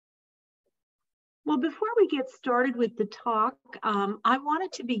Well, before we get started with the talk, I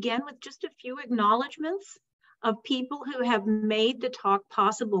wanted to begin with just a few acknowledgments of people who have made the talk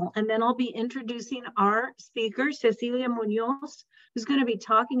possible. And then I'll be introducing our speaker, Cecilia Muñoz, who's going to be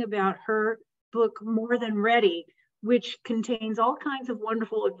talking about her book, More Than Ready, which contains all kinds of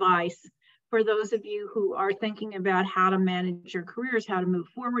wonderful advice for those of you who are thinking about how to manage your careers, how to move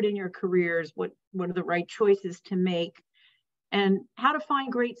forward in your careers, what are the right choices to make, and how to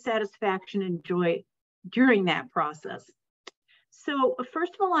find great satisfaction and joy during that process. So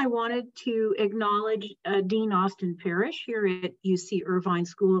first of all, I wanted to acknowledge Dean Austin Parrish here at UC Irvine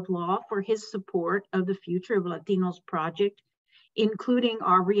School of Law for his support of the Future of Latinos project, including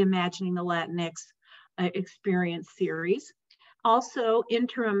our Reimagining the Latinx experience series. Also,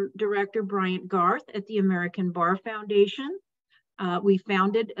 Interim Director Bryant Garth at the American Bar Foundation. We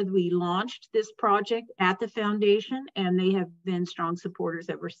launched this project at the foundation, and they have been strong supporters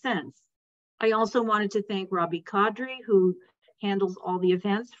ever since. I also wanted to thank Robbie Kadri, who handles all the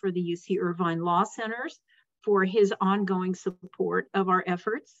events for the UC Irvine Law Centers, for his ongoing support of our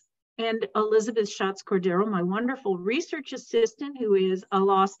efforts. And Elizabeth Schatz Cordero, my wonderful research assistant, who is a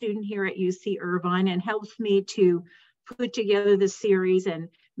law student here at UC Irvine and helps me to put together the series and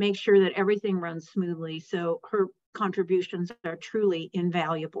make sure that everything runs smoothly. So her contributions are truly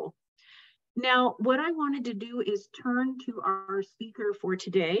invaluable. Now, what I wanted to do is turn to our speaker for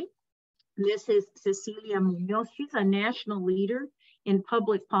today. This is Cecilia Muñoz. She's a national leader in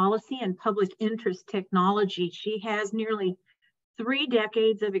public policy and public interest technology. She has nearly 3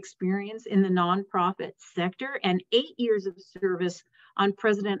 decades of experience in the nonprofit sector and 8 years of service on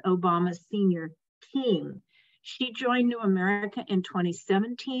President Obama's senior team. She joined New America in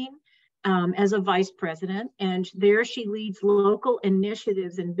 2017 as a vice president, and there she leads local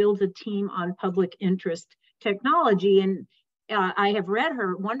initiatives and builds a team on public interest technology. And I have read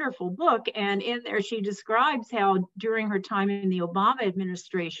her wonderful book, and in there she describes how during her time in the Obama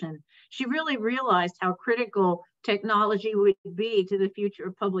administration, she really realized how critical technology would be to the future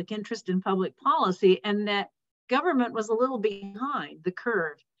of public interest and public policy, and that government was a little behind the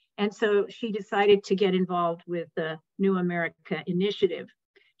curve. And so she decided to get involved with the New America initiative.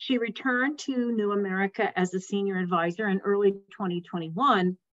 She returned to New America as a senior advisor in early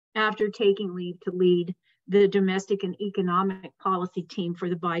 2021 after taking leave to lead the domestic and economic policy team for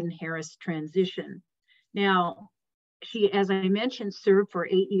the Biden-Harris transition. Now, she, as I mentioned, served for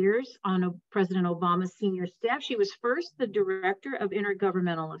 8 years on President Obama's senior staff. She was first the director of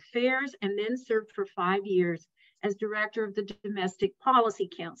intergovernmental affairs and then served for 5 years as director of the Domestic Policy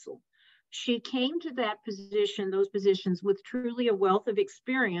Council. She came to that position, those positions, with truly a wealth of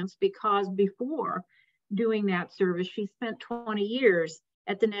experience, because before doing that service, she spent 20 years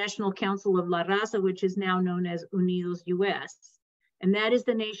at the National Council of La Raza, which is now known as Unidos US. And that is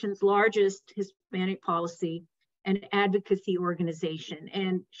the nation's largest Hispanic policy and advocacy organization.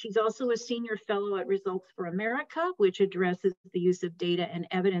 And she's also a senior fellow at Results for America, which addresses the use of data and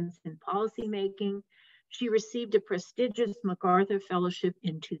evidence in policymaking. She received a prestigious MacArthur Fellowship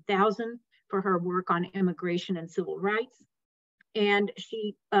in 2000 for her work on immigration and civil rights. And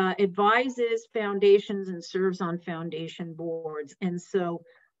she advises foundations and serves on foundation boards. And so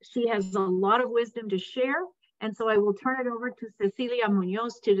she has a lot of wisdom to share. And so I will turn it over to Cecilia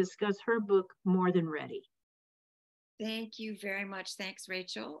Muñoz to discuss her book, More Than Ready. Thank you very much. Thanks,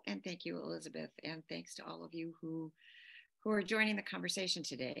 Rachel. And thank you, Elizabeth. And thanks to all of you who are joining the conversation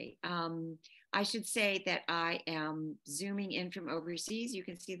today. I should say that I am zooming in from overseas. You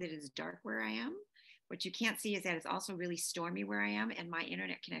can see that it's dark where I am. What you can't see is that it's also really stormy where I am, and my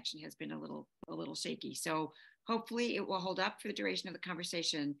internet connection has been a little shaky. So hopefully it will hold up for the duration of the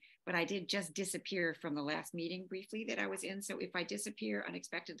conversation, but I did just disappear from the last meeting briefly that I was in. So if I disappear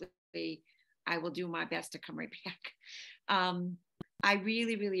unexpectedly, I will do my best to come right back. I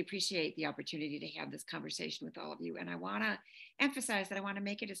really, really appreciate the opportunity to have this conversation with all of you. And I want to emphasize that I want to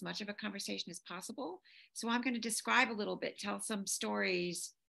make it as much of a conversation as possible. So I'm going to describe a little bit, tell some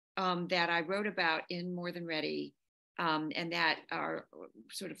stories that I wrote about in More Than Ready, and that are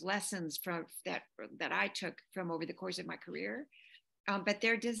sort of lessons from that I took from over the course of my career. But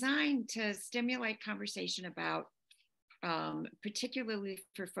they're designed to stimulate conversation about, particularly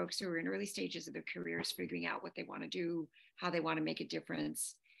for folks who are in early stages of their careers, figuring out what they want to do, how they want to make a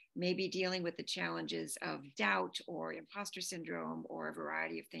difference, maybe dealing with the challenges of doubt or imposter syndrome or a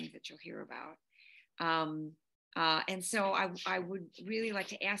variety of things that you'll hear about. And so I would really like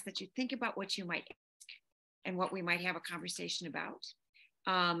to ask that you think about what you might ask and what we might have a conversation about.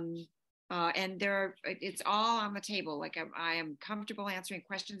 And it's all on the table. Like I am comfortable answering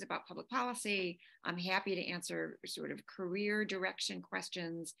questions about public policy. I'm happy to answer sort of career direction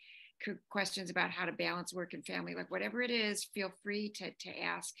questions, questions about how to balance work and family, like whatever it is, feel free to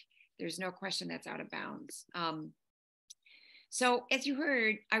ask. There's no question that's out of bounds. So as you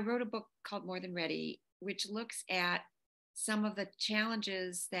heard, I wrote a book called More Than Ready, which looks at some of the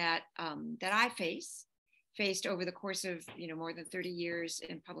challenges that I faced over the course of more than 30 years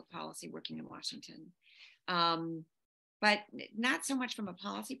in public policy working in Washington. But not so much from a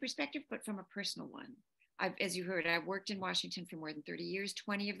policy perspective, but from a personal one. As you heard, I've worked in Washington for more than 30 years.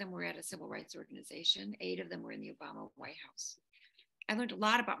 20 of them were at a civil rights organization. 8 of them were in the Obama White House. I learned a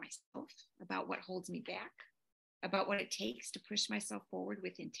lot about myself, about what holds me back, about what it takes to push myself forward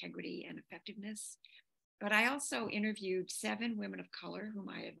with integrity and effectiveness. But I also interviewed 7 women of color whom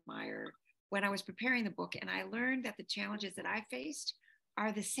I admire when I was preparing the book. And I learned that the challenges that I faced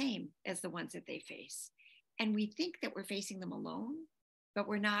are the same as the ones that they face. And we think that we're facing them alone, but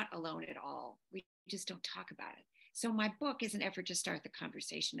we're not alone at all. We just don't talk about it. So my book is an effort to start the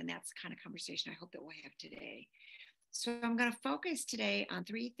conversation. And that's the kind of conversation I hope that we'll have today. So I'm going to focus today on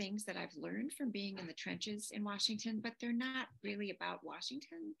 3 things that I've learned from being in the trenches in Washington, but they're not really about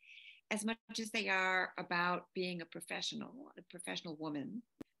Washington as much as they are about being a professional woman,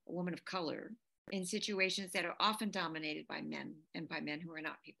 a woman of color, in situations that are often dominated by men, and by men who are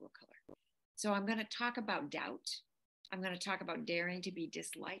not people of color. So I'm going to talk about doubt. I'm going to talk about daring to be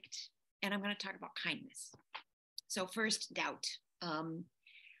disliked, and I'm going to talk about kindness. So first, doubt. When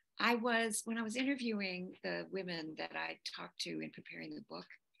I was interviewing the women that I talked to in preparing the book,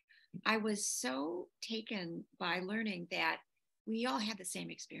 I was so taken by learning that we all had the same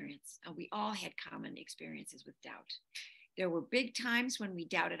experience. We all had common experiences with doubt. There were big times when we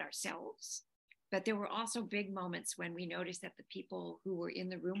doubted ourselves, but there were also big moments when we noticed that the people who were in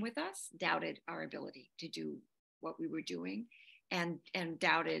the room with us doubted our ability to do what we were doing, and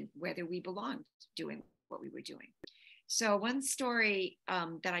doubted whether we belonged doing what we were doing. So one story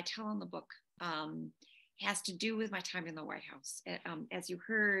that I tell in the book has to do with my time in the White House. As you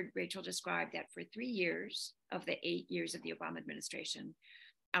heard Rachel describe, that for 3 years of the 8 years of the Obama administration,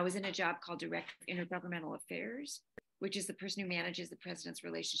 I was in a job called Director of Intergovernmental Affairs, which is the person who manages the president's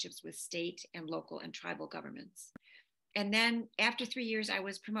relationships with state and local and tribal governments. And then after 3 years, I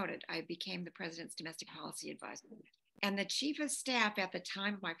was promoted. I became the president's domestic policy advisor. And the chief of staff at the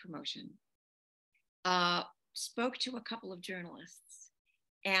time of my promotion spoke to a couple of journalists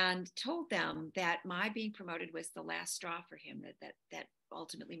and told them that my being promoted was the last straw for him, that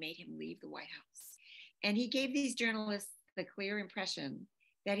ultimately made him leave the White House. And he gave these journalists the clear impression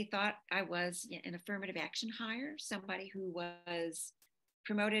that he thought I was an affirmative action hire, somebody who was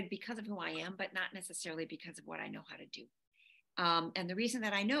promoted because of who I am, but not necessarily because of what I know how to do. And the reason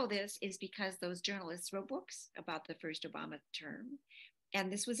that I know this is because those journalists wrote books about the first Obama term,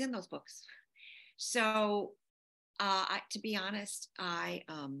 and this was in those books. So to be honest,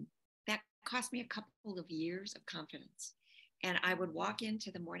 that cost me a couple of years of confidence. And I would walk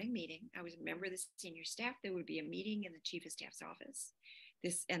into the morning meeting. I was a member of the senior staff. There would be a meeting in the chief of staff's office.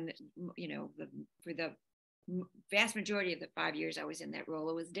 For the vast majority of the 5 years I was in that role,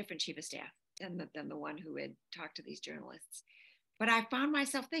 it was a different chief of staff than the one who had talked to these journalists. But I found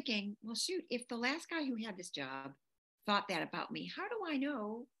myself thinking, well, shoot, if the last guy who had this job thought that about me, how do I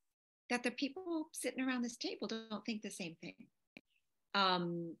know that the people sitting around this table don't think the same thing?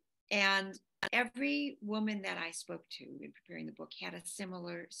 And every woman that I spoke to in preparing the book had a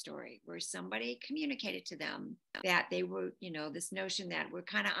similar story, where somebody communicated to them that they were, this notion that we're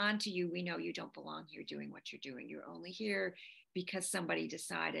kind of onto you. We know you don't belong here doing what you're doing. You're only here because somebody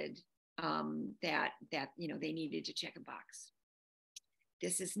decided that they needed to check a box.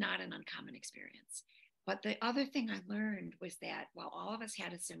 This is not an uncommon experience. But the other thing I learned was that while all of us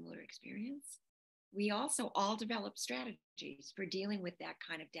had a similar experience, we also all developed strategies for dealing with that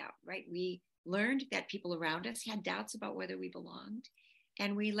kind of doubt, right? We learned that people around us had doubts about whether we belonged,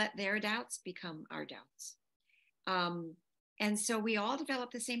 and we let their doubts become our doubts. And so we all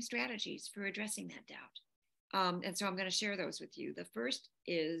developed the same strategies for addressing that doubt. And so I'm going to share those with you. The first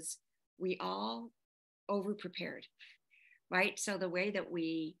is we all over-prepared, right? So the way that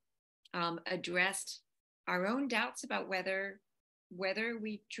we addressed our own doubts about whether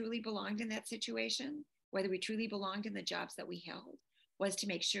we truly belonged in that situation, whether we truly belonged in the jobs that we held, was to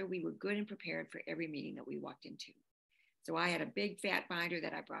make sure we were good and prepared for every meeting that we walked into. So I had a big fat binder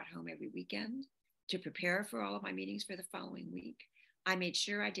that I brought home every weekend to prepare for all of my meetings for the following week. I made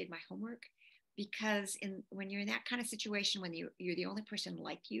sure I did my homework, because when you're in that kind of situation, when you're the only person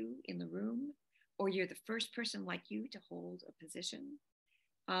like you in the room, or you're the first person like you to hold a position,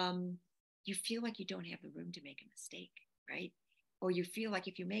 you feel like you don't have the room to make a mistake, right? Or you feel like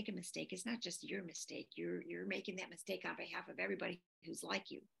if you make a mistake, it's not just your mistake. You're making that mistake on behalf of everybody who's like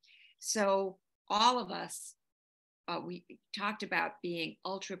you. So all of us, we talked about being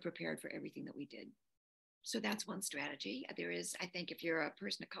ultra prepared for everything that we did. So that's one strategy. There is, I think, if you're a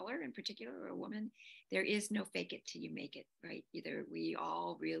person of color in particular, or a woman, there is no fake it till you make it, right? Either we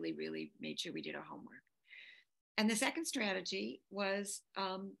all really, really made sure we did our homework. And the second strategy was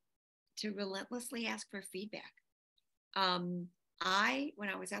to relentlessly ask for feedback. When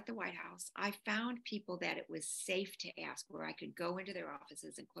I was at the White House, I found people that it was safe to ask, where I could go into their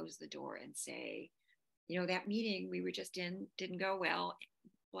offices and close the door and say, you know, that meeting we were just in didn't go well.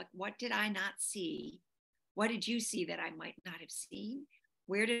 Like, what did I not see? What did you see that I might not have seen?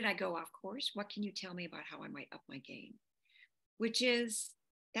 Where did I go off course? What can you tell me about how I might up my game?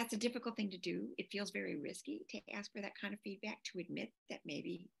 That's a difficult thing to do. It feels very risky to ask for that kind of feedback, to admit that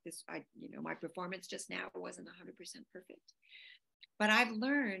maybe my performance just now wasn't 100% perfect. But I've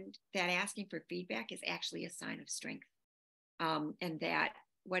learned that asking for feedback is actually a sign of strength. And that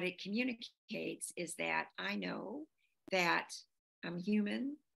what it communicates is that I know that I'm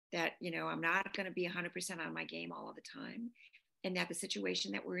human, that, I'm not going to be 100% on my game all of the time, and that the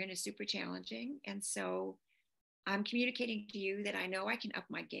situation that we're in is super challenging. And so I'm communicating to you that I know I can up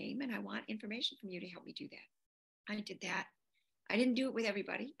my game, and I want information from you to help me do that. I did that. I didn't do it with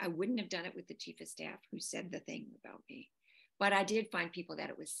everybody. I wouldn't have done it with the chief of staff who said the thing about me. But I did find people that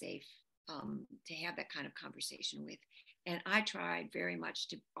it was safe to have that kind of conversation with. And I tried very much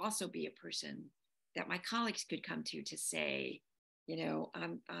to also be a person that my colleagues could come to say,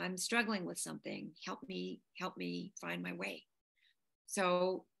 I'm struggling with something. Help me find my way.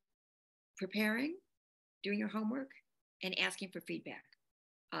 So preparing, doing your homework, and asking for feedback.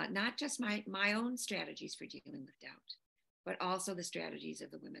 Not just my own strategies for dealing with doubt, but also the strategies of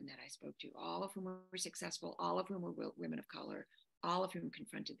the women that I spoke to, all of whom were successful, all of whom were women of color, all of whom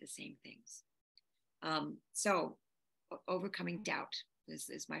confronted the same things. So overcoming doubt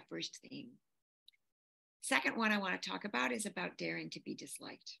is my first theme. Second one I want to talk about is about daring to be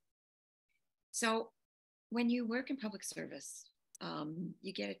disliked. So when you work in public service,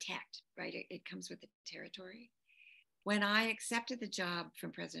 you get attacked, right? It comes with the territory. When I accepted the job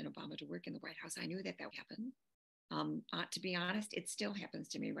from President Obama to work in the White House, I knew that would happen. To be honest, it still happens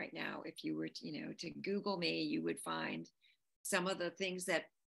to me right now. If you were to Google me, you would find some of the things that,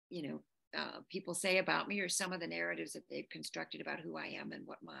 people say about me, or some of the narratives that they've constructed about who I am and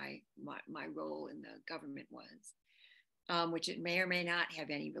what my role in the government was, which it may or may not have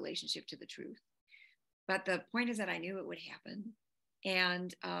any relationship to the truth. But the point is that I knew it would happen.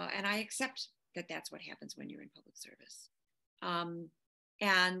 And I accept that that's what happens when you're in public service.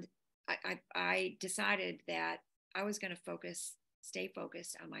 And I decided that I was going to stay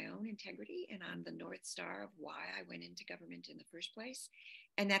focused on my own integrity and on the North Star of why I went into government in the first place,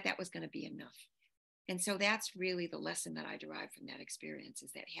 and that was going to be enough. And so that's really the lesson that I derived from that experience,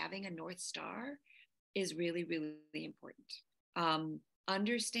 is that having a North Star is really, really important.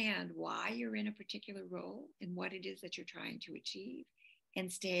 Understand why you're in a particular role and what it is that you're trying to achieve,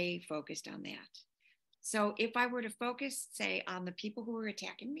 and stay focused on that. So if I were to focus, say, on the people who are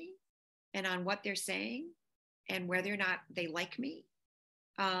attacking me and on what they're saying and whether or not they like me,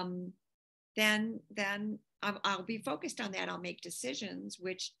 then I'll be focused on that. I'll make decisions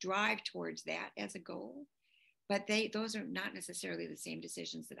which drive towards that as a goal, but those are not necessarily the same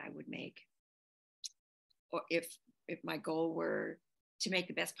decisions that I would make, or if my goal were to make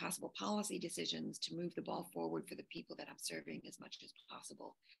the best possible policy decisions to move the ball forward for the people that I'm serving as much as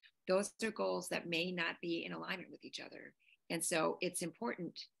possible. Those are goals that may not be in alignment with each other. And so it's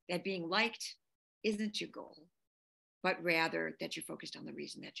important that being liked isn't your goal, but rather that you're focused on the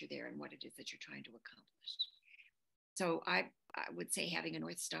reason that you're there and what it is that you're trying to accomplish. So I would say having a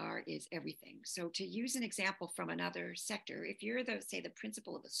North Star is everything. So to use an example from another sector, if you're the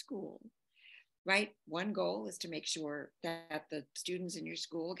principal of a school, right? One goal is to make sure that the students in your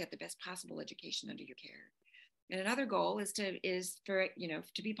school get the best possible education under your care. And another goal is for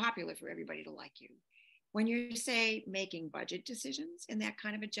to be popular, for everybody to like you. When you're, say, making budget decisions in that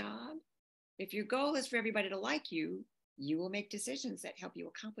kind of a job, if your goal is for everybody to like you, you will make decisions that help you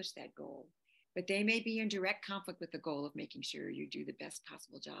accomplish that goal. But they may be in direct conflict with the goal of making sure you do the best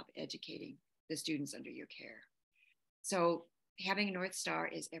possible job educating the students under your care. So having a North Star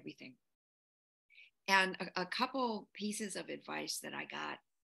is everything. And a couple pieces of advice that I got,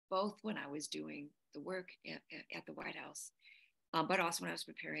 both when I was doing the work at the White House, but also when I was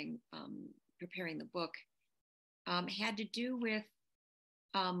preparing the book, had to do with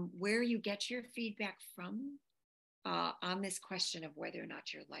where you get your feedback from on this question of whether or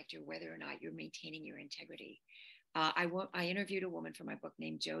not you're liked or whether or not you're maintaining your integrity. I interviewed a woman for my book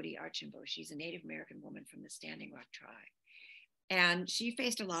named Jody Archambault. She's a Native American woman from the Standing Rock tribe. And she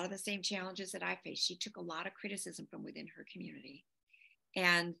faced a lot of the same challenges that I faced. She took a lot of criticism from within her community.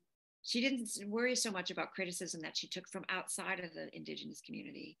 And she didn't worry so much about criticism that she took from outside of the Indigenous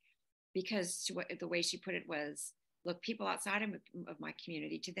community, because the way she put it was, look, people outside of my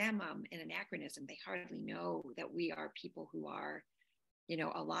community, to them, an anachronism. They hardly know that we are people who are,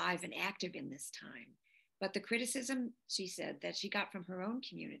 alive and active in this time. But the criticism, she said, that she got from her own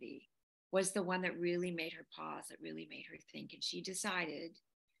community was the one that really made her pause, that really made her think. And she decided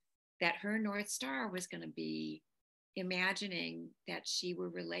that her North Star was going to be imagining that she were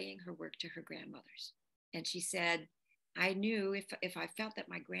relaying her work to her grandmothers. And she said, I knew if I felt that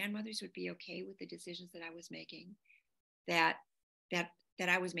my grandmothers would be okay with the decisions that I was making, that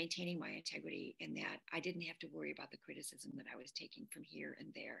I was maintaining my integrity, and that I didn't have to worry about the criticism that I was taking from here and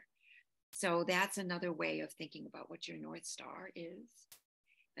there. So that's another way of thinking about what your North Star is.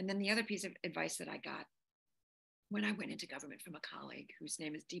 And then the other piece of advice that I got when I went into government from a colleague whose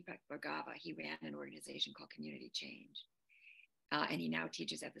name is Deepak Bhargava, he ran an organization called Community Change. And he now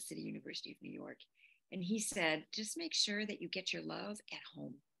teaches at the City University of New York. And he said, just make sure that you get your love at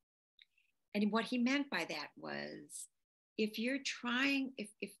home. And what he meant by that was, if you're trying,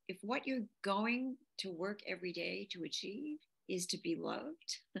 if what you're going to work every day to achieve is to be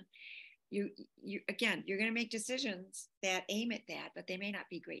loved, you're going to make decisions that aim at that, but they may not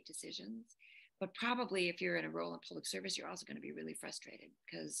be great decisions. But probably if you're in a role in public service, you're also going to be really frustrated,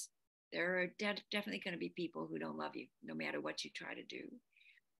 because there are definitely going to be people who don't love you no matter what you try to do.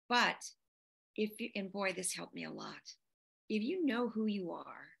 But and boy, this helped me a lot. If you know who you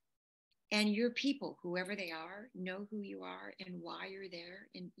are, and your people, whoever they are, know who you are and why you're there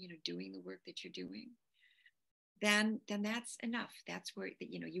and, doing the work that you're doing, then that's enough. That's where,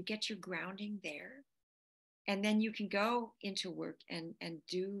 you get your grounding there. And then you can go into work and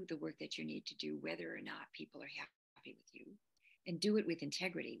do the work that you need to do, whether or not people are happy with you, and do it with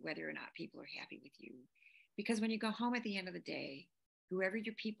integrity, whether or not people are happy with you. Because when you go home at the end of the day, whoever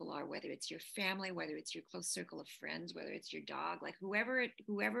your people are, whether it's your family, whether it's your close circle of friends, whether it's your dog, like whoever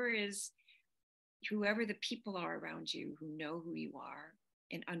the people are around you who know who you are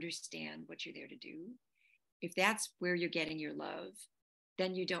and understand what you're there to do, if that's where you're getting your love,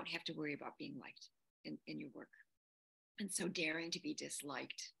 then you don't have to worry about being liked in your work. And so daring to be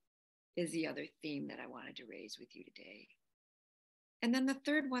disliked is the other theme that I wanted to raise with you today. And then the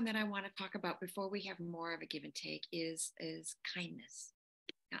third one that I want to talk about before we have more of a give and take is kindness.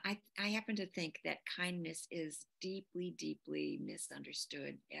 Now, I happen to think that kindness is deeply, deeply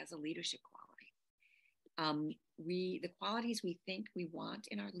misunderstood as a leadership quality. The qualities we think we want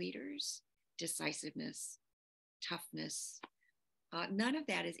in our leaders, decisiveness, toughness, none of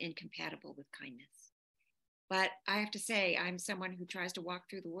that is incompatible with kindness. But I have to say, I'm someone who tries to walk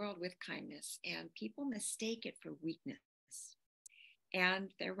through the world with kindness, and people mistake it for weakness. And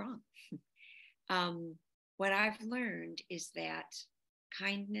they're wrong. What I've learned is that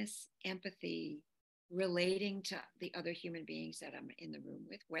kindness, empathy, relating to the other human beings that I'm in the room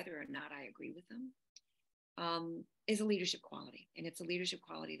with, whether or not I agree with them, is a leadership quality. And it's a leadership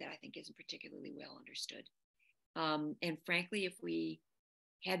quality that I think isn't particularly well understood. And frankly, if we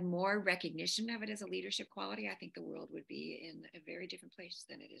had more recognition of it as a leadership quality, I think the world would be in a very different place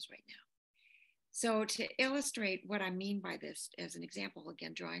than it is right now. So to illustrate what I mean by this, as an example,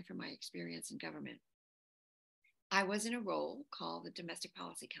 again, drawing from my experience in government, I was in a role called the Domestic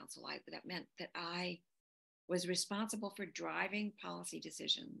Policy Council. That meant that I was responsible for driving policy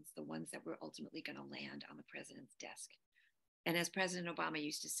decisions, the ones that were ultimately going to land on the president's desk. And as President Obama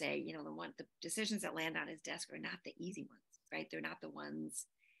used to say, the decisions that land on his desk are not the easy ones, right? They're not the ones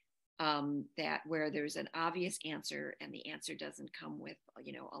that where there's an obvious answer and the answer doesn't come with, a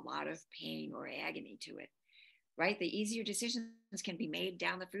lot of pain or agony to it, right? The easier decisions can be made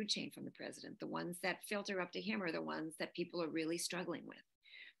down the food chain from the president. The ones that filter up to him are the ones that people are really struggling with.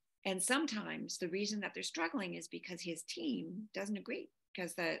 And sometimes the reason that they're struggling is because his team doesn't agree,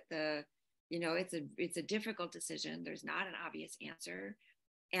 because it's a difficult decision. There's not an obvious answer,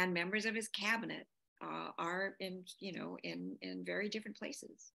 and members of his cabinet are in very different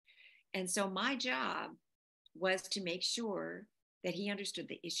places. And so my job was to make sure that he understood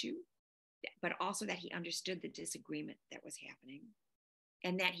the issue, but also that he understood the disagreement that was happening,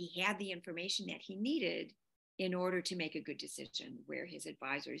 and that he had the information that he needed in order to make a good decision where his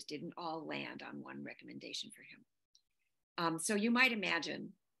advisors didn't all land on one recommendation for him. So you might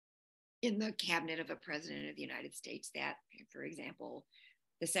imagine in the cabinet of a president of the United States that, for example,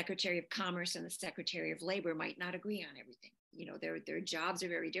 the Secretary of Commerce and the Secretary of Labor might not agree on everything. Their jobs are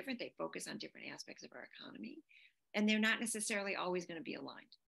very different. They focus on different aspects of our economy, and they're not necessarily always going to be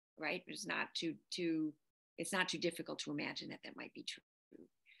aligned, right? It's it's not too difficult to imagine that that might be true.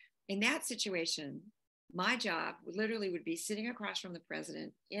 In that situation, my job literally would be sitting across from the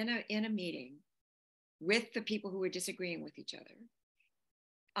president in a meeting with the people who were disagreeing with each other,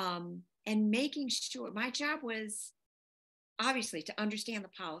 and making sure my job was obviously to understand the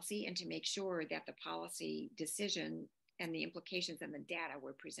policy and to make sure that the policy decision and the implications and the data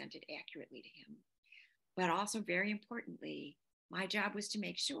were presented accurately to him. But also, very importantly, my job was to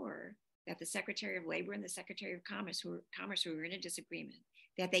make sure that the Secretary of Labor and the Secretary of Commerce who were in a disagreement,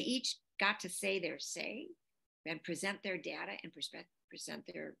 that they each got to say their say and present their data and present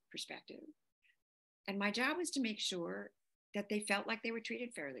their perspective. And my job was to make sure that they felt like they were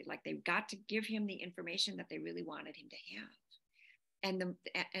treated fairly, like they got to give him the information that they really wanted him to have.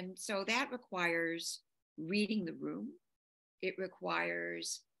 And so that requires reading the room. It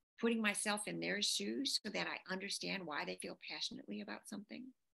requires putting myself in their shoes so that I understand why they feel passionately about something.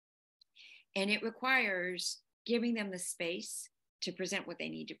 And it requires giving them the space to present what they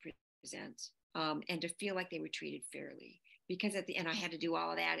need to present, and to feel like they were treated fairly. Because at the end, I had to do all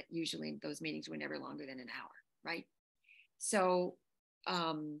of that. Usually those meetings were never longer than an hour, right? So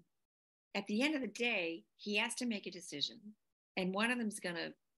at the end of the day, he has to make a decision, and one of them is going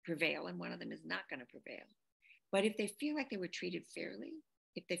to prevail and one of them is not going to prevail. But if they feel like they were treated fairly,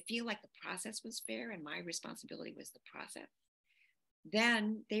 if they feel like the process was fair and my responsibility was the process,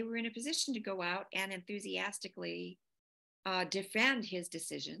 then they were in a position to go out and enthusiastically defend his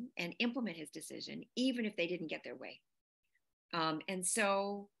decision and implement his decision, even if they didn't get their way. And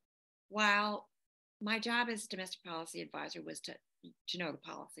so while my job as domestic policy advisor was to know the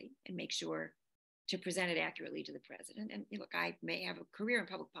policy and make sure to present it accurately to the president. And look, I may have a career in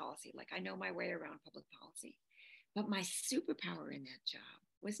public policy, like I know my way around public policy, but my superpower in that job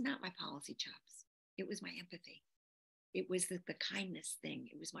was not my policy chops. It was my empathy. It was the kindness thing.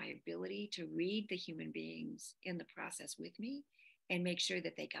 It was my ability to read the human beings in the process with me and make sure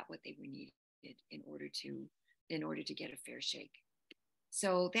that they got what they were needed in order to get a fair shake.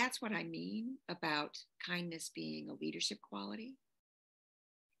 So that's what I mean about kindness being a leadership quality.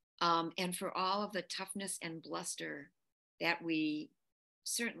 And for all of the toughness and bluster that we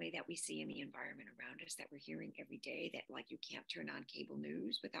see in the environment around us, that we're hearing every day, that like you can't turn on cable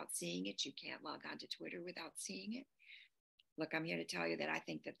news without seeing it, you can't log on to Twitter without seeing it. Look, I'm here to tell you that I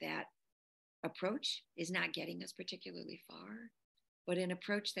think that approach is not getting us particularly far, but an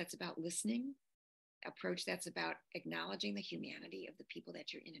approach that's about listening, approach that's about acknowledging the humanity of the people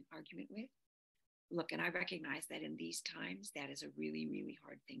that you're in an argument with. Look, and I recognize that in these times, that is a really, really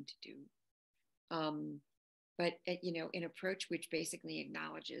hard thing to do. But an approach which basically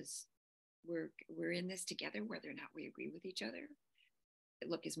acknowledges we're in this together, whether or not we agree with each other,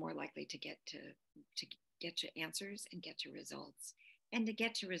 look, is more likely to get to answers and get to results, and to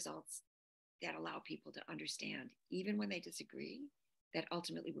get to results that allow people to understand, even when they disagree, that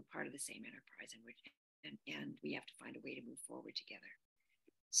ultimately we're part of the same enterprise, and we have to find a way to move forward together.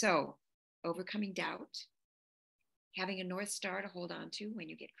 So, overcoming doubt, having a North Star to hold on to when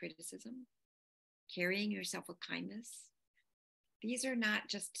you get criticism, carrying yourself with kindness. These are not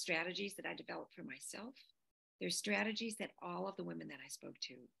just strategies that I developed for myself. They're strategies that all of the women that I spoke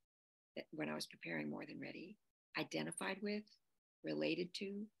to, that when I was preparing More Than Ready, identified with, related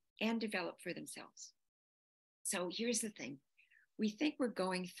to, and developed for themselves. So here's the thing. We think we're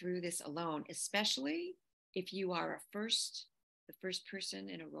going through this alone, especially if you are the first person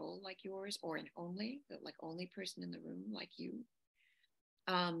in a role like yours, or the only person in the room like you.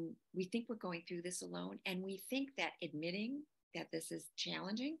 We think we're going through this alone, and we think that admitting that this is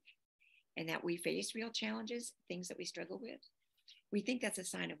challenging and that we face real challenges, things that we struggle with, we think that's a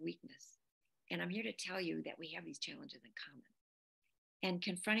sign of weakness. And I'm here to tell you that we have these challenges in common. And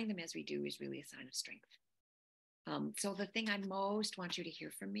confronting them as we do is really a sign of strength. So the thing I most want you to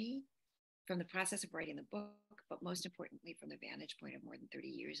hear from me, from the process of writing the book, but most importantly from the vantage point of more than 30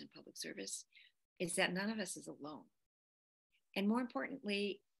 years in public service, is that none of us is alone. And more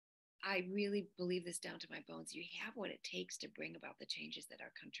importantly, I really believe this down to my bones. You have what it takes to bring about the changes that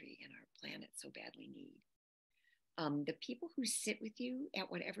our country and our planet so badly need. The people who sit with you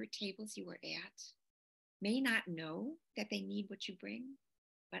at whatever tables you are at may not know that they need what you bring,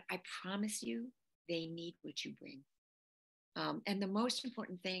 but I promise you, they need what you bring. And the most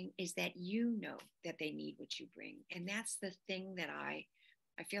important thing is that you know that they need what you bring. And that's the thing that I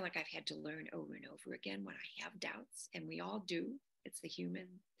feel like I've had to learn over and over again when I have doubts, and we all do, it's the human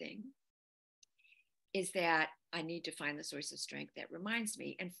thing, is that I need to find the source of strength that reminds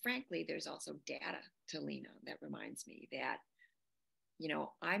me. And frankly, there's also data to lean on that reminds me that,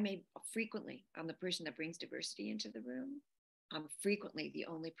 I'm the person that brings diversity into the room. I'm frequently the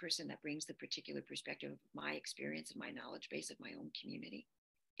only person that brings the particular perspective of my experience and my knowledge base of my own community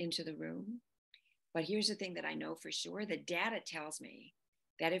into the room. But here's the thing that I know for sure. The data tells me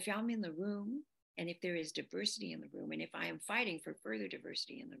that if I'm in the room and if there is diversity in the room, and if I am fighting for further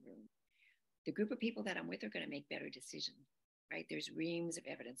diversity in the room, the group of people that I'm with are going to make better decisions, right? There's reams of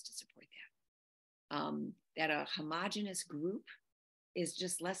evidence to support that. That a homogenous group is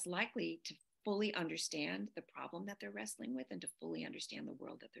just less likely to fully understand the problem that they're wrestling with and to fully understand the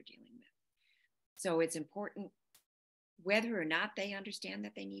world that they're dealing with. So it's important, whether or not they understand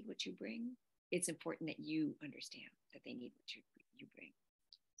that they need what you bring, it's important that you understand that they need what you bring.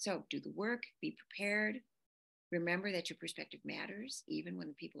 So do the work, be prepared. Remember that your perspective matters, even when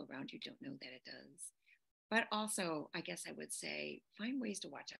the people around you don't know that it does. But also, I guess I would say, find ways to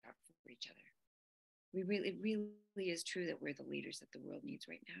watch out for each other. It really is true that we're the leaders that the world needs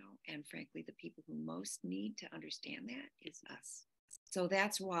right now. And frankly, the people who most need to understand that is us. So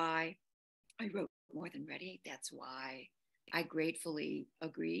that's why I wrote More Than Ready. That's why I gratefully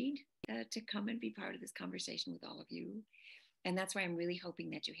agreed to come and be part of this conversation with all of you. And that's why I'm really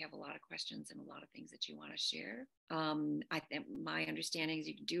hoping that you have a lot of questions and a lot of things that you want to share. I think my understanding is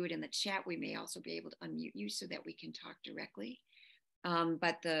you can do it in the chat. We may also be able to unmute you so that we can talk directly.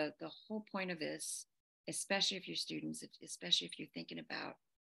 But the whole point of this, especially if you're students, especially if you're thinking about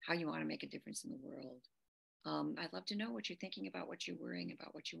how you want to make a difference in the world, I'd love to know what you're thinking about, what you're worrying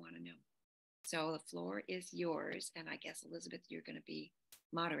about, what you want to know. So the floor is yours. And I guess, Elizabeth, you're going to be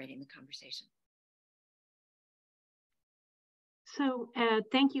moderating the conversation. So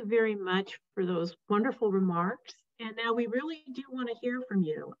thank you very much for those wonderful remarks. And now we really do want to hear from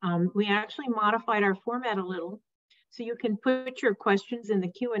you. We actually modified our format a little so you can put your questions in the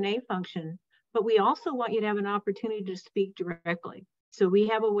Q&A function, but we also want you to have an opportunity to speak directly. So we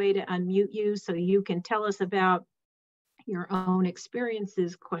have a way to unmute you so you can tell us about your own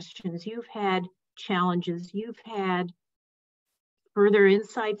experiences, questions you've had, challenges you've had, further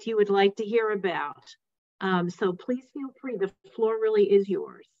insights you would like to hear about. So please feel free. The floor really is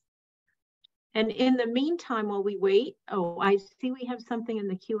yours. And in the meantime, while we wait, oh, I see we have something in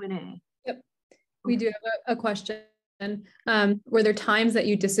the Q&A. Yep, we do have a question. Were there times that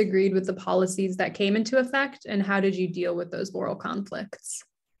you disagreed with the policies that came into effect, and how did you deal with those moral conflicts?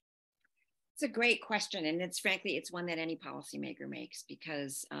 It's a great question. And it's frankly, it's one that any policymaker makes,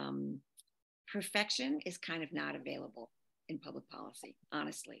 because perfection is kind of not available in public policy,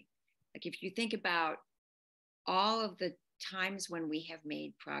 honestly. Like if you think about all of the times when we have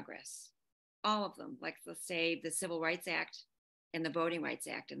made progress, all of them, like let's say the Civil Rights Act and the Voting Rights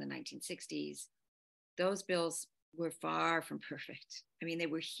Act in the 1960s, those bills were far from perfect. I mean, they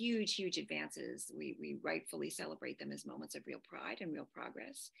were huge, huge advances. We rightfully celebrate them as moments of real pride and real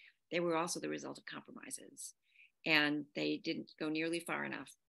progress. They were also the result of compromises, and they didn't go nearly far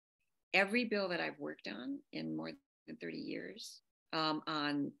enough. Every bill that I've worked on in more than 30 years,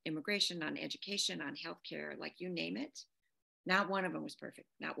 on immigration, on education, on healthcare, like you name it, not one of them was perfect,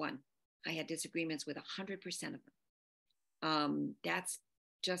 not one. I had disagreements with 100% of them. That's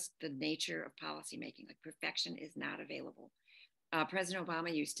just the nature of policymaking. Like perfection is not available. President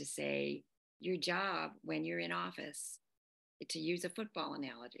Obama used to say, your job when you're in office, to use a football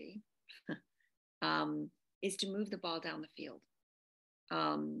analogy, is to move the ball down the field.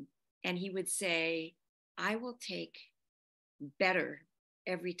 And he would say, I will take better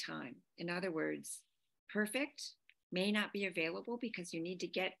every time. In other words, perfect may not be available because you need to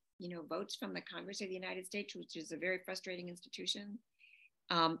get, votes from the Congress of the United States, which is a very frustrating institution.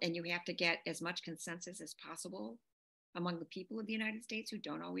 And you have to get as much consensus as possible among the people of the United States who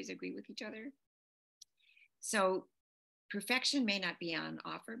don't always agree with each other. So perfection may not be on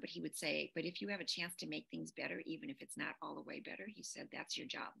offer, but he would say, but if you have a chance to make things better, even if it's not all the way better, he said, that's your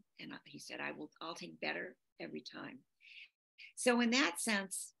job. And he said, I'll take better every time. So in that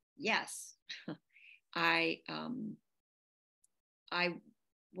sense, yes, I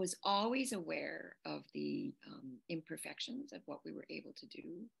was always aware of the imperfections of what we were able to do,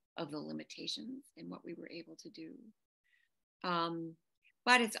 of the limitations in what we were able to do.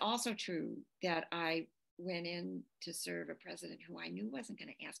 But it's also true that I went in to serve a president who I knew wasn't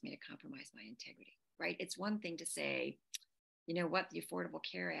going to ask me to compromise my integrity, right? It's one thing to say, you know what, the Affordable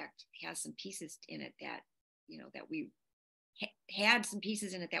Care Act has some pieces in it that, that we had some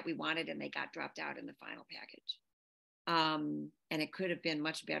pieces in it that we wanted, and they got dropped out in the final package. And it could have been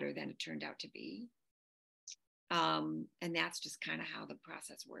much better than it turned out to be. And that's just kind of how the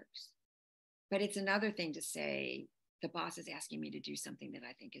process works. But it's another thing to say, the boss is asking me to do something that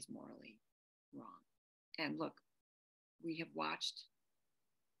I think is morally wrong. And look, we have watched,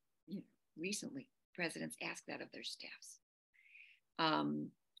 recently presidents ask that of their staffs.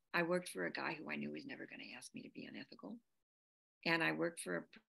 I worked for a guy who I knew was never going to ask me to be unethical. And I worked for a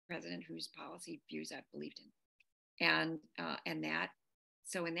president whose policy views I believed in.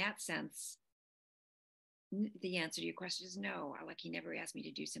 So in that sense, the answer to your question is no. Like, he never asked me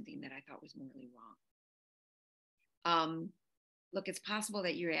to do something that I thought was morally wrong. Look, it's possible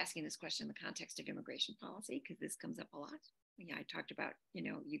that you're asking this question in the context of immigration policy, because this comes up a lot. Yeah, I talked about,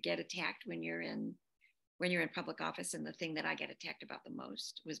 you get attacked when you're in public office, and the thing that I get attacked about the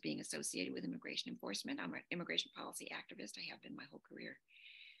most was being associated with immigration enforcement. I'm an immigration policy activist. I have been my whole career.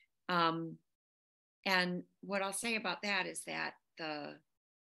 And what I'll say about that is that the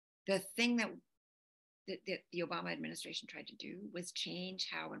thing that the Obama administration tried to do was change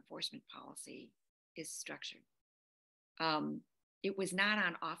how enforcement policy is structured. It was not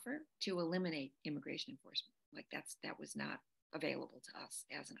on offer to eliminate immigration enforcement. Like, that was not available to us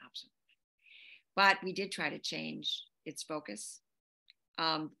as an option. But we did try to change its focus,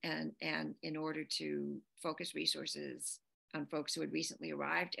 and in order to focus resources on folks who had recently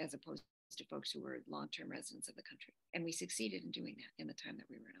arrived, as opposed to folks who were long-term residents of the country. And we succeeded in doing that in the time that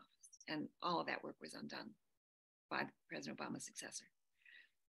we were in office. And all of that work was undone by President Obama's successor.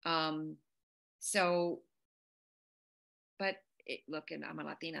 Look, and I'm a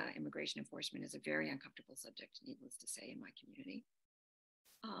Latina, immigration enforcement is a very uncomfortable subject, needless to say, in my community.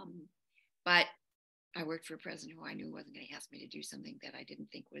 But I worked for a president who I knew wasn't going to ask me to do something that I didn't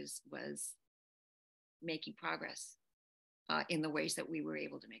think was making progress in the ways that we were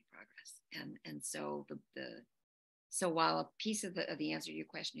able to make progress. And so so while a piece of the answer to your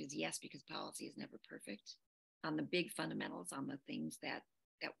question is yes, because policy is never perfect, on the big fundamentals, on the things that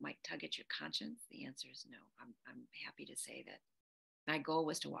might tug at your conscience, the answer is no. I'm happy to say that my goal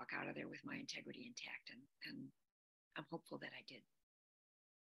was to walk out of there with my integrity intact, and I'm hopeful that I did.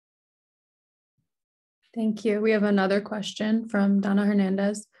 Thank you. We have another question from Donna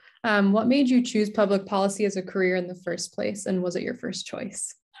Hernandez. What made you choose public policy as a career in the first place, and was it your first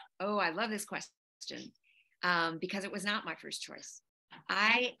choice? Oh, I love this question, because it was not my first choice.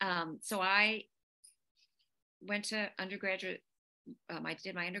 I went to undergraduate. I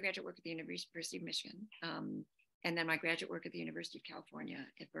did my undergraduate work at the University of Michigan, and then my graduate work at the University of California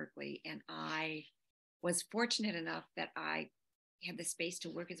at Berkeley. And I was fortunate enough that I had the space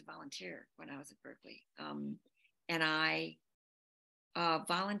to work as a volunteer when I was at Berkeley. And I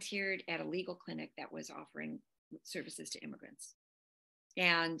volunteered at a legal clinic that was offering services to immigrants.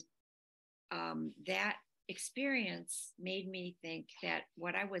 And that experience made me think that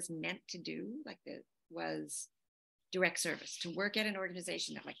what I was meant to do, was direct service, to work at an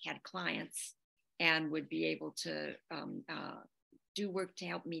organization that had clients and would be able to do work to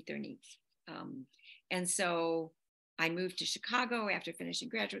help meet their needs. And so I moved to Chicago after finishing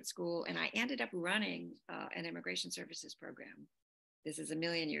graduate school, and I ended up running an immigration services program. This is a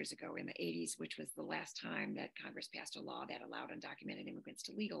million years ago in the 80s, which was the last time that Congress passed a law that allowed undocumented immigrants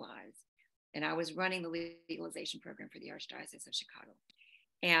to legalize. And I was running the legalization program for the Archdiocese of Chicago.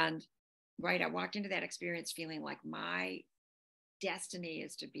 And I walked into that experience feeling like my destiny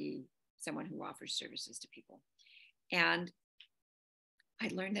is to be someone who offers services to people. And I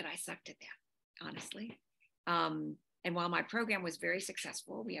learned that I sucked at that, honestly. And while my program was very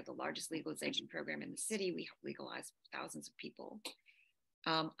successful, we had the largest legalization program in the city. We helped legalize thousands of people.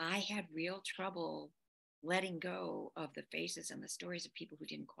 I had real trouble letting go of the faces and the stories of people who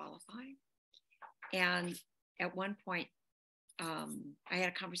didn't qualify. And at one point, I had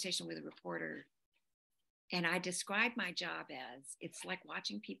a conversation with a reporter, and I described my job as, it's like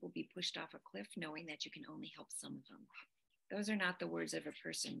watching people be pushed off a cliff knowing that you can only help some of them. Those are not the words of a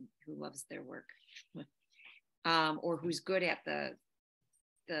person who loves their work or who's good at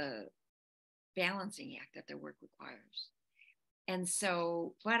the balancing act that their work requires. And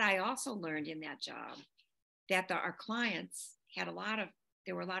so, but I also learned in that job that our clients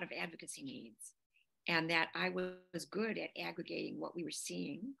there were a lot of advocacy needs, and that I was good at aggregating what we were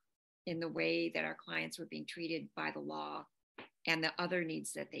seeing in the way that our clients were being treated by the law and the other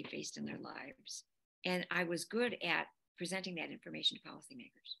needs that they faced in their lives. And I was good at presenting that information to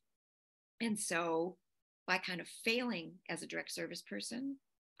policymakers. And so by kind of failing as a direct service person,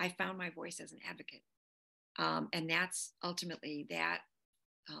 I found my voice as an advocate. And that's ultimately that,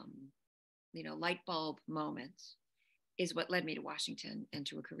 light bulb moment is what led me to Washington and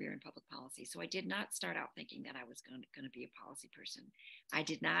to a career in public policy. So I did not start out thinking that I was going to be a policy person. I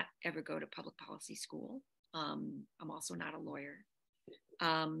did not ever go to public policy school. I'm also not a lawyer.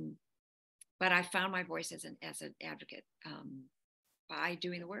 But I found my voice as an advocate by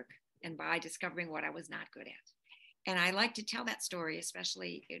doing the work and by discovering what I was not good at. And I like to tell that story,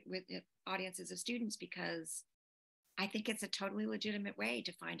 especially with audiences of students, because I think it's a totally legitimate way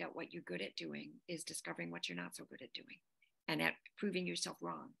to find out what you're good at doing, is discovering what you're not so good at doing, and at proving yourself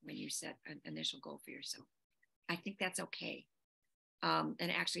wrong when you set an initial goal for yourself. I think that's okay. And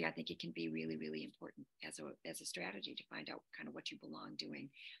actually, I think it can be really, really important as a strategy to find out kind of what you belong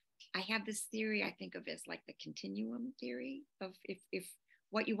doing. I have this theory I think of as like the continuum theory of if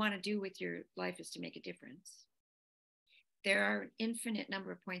what you want to do with your life is to make a difference, there are an infinite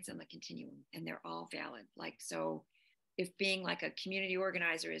number of points on the continuum, and they're all valid. Like, so if being like a community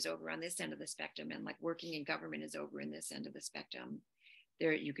organizer is over on this end of the spectrum, and like working in government is over in this end of the spectrum,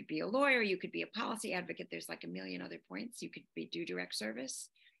 there you could be a lawyer, you could be a policy advocate, there's like a million other points, you could do direct service.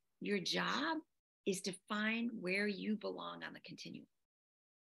 Your job is to find where you belong on the continuum,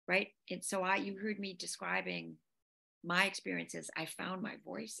 right? And so you heard me describing my experiences. I found my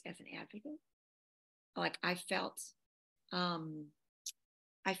voice as an advocate. Like I felt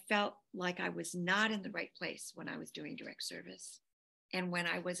like I was not in the right place when I was doing direct service. And when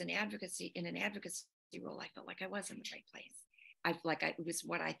I was in an advocacy role, I felt like I was in the right place. It was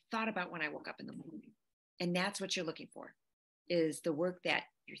what I thought about when I woke up in the morning. And that's what you're looking for, is the work that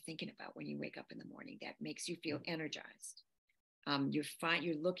you're thinking about when you wake up in the morning that makes you feel energized.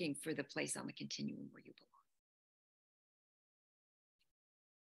 You're looking for the place on the continuum where you belong.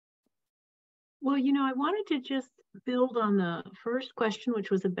 Well, I wanted to just build on the first question,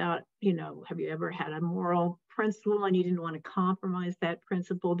 which was about, have you ever had a moral principle and you didn't want to compromise that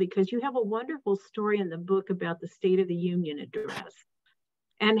principle? Because you have a wonderful story in the book about the State of the Union address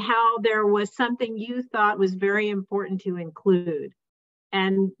and how there was something you thought was very important to include.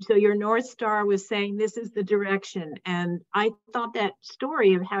 And so your North Star was saying, this is the direction. And I thought that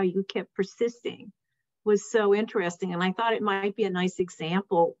story of how you kept persisting was so interesting. And I thought it might be a nice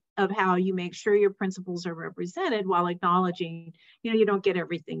example of how you make sure your principles are represented while acknowledging, you don't get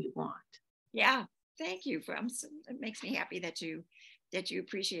everything you want. Yeah, thank you. It makes me happy that you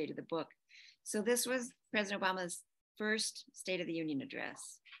appreciated the book. So this was President Obama's first State of the Union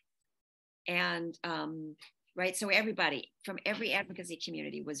address. And right, so everybody from every advocacy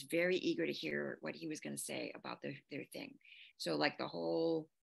community was very eager to hear what he was going to say about their thing. So like the whole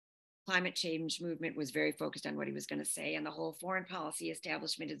climate change movement was very focused on what he was going to say, and the whole foreign policy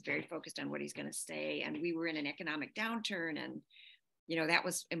establishment is very focused on what he's going to say. And we were in an economic downturn, and that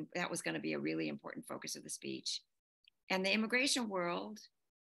was going to be a really important focus of the speech. And the immigration world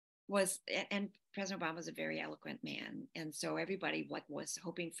was, and President Obama was a very eloquent man, and so everybody was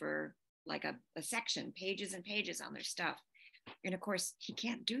hoping for like a section, pages and pages on their stuff. And of course, he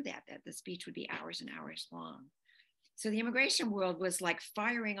can't do that. That the speech would be hours and hours long. So the immigration world was like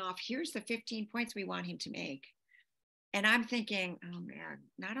firing off, here's the 15 points we want him to make. And I'm thinking, oh man,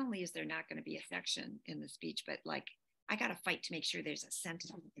 not only is there not going to be a section in the speech, but like, I got to fight to make sure there's a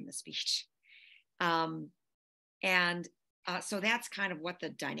sentence in the speech. So that's kind of what the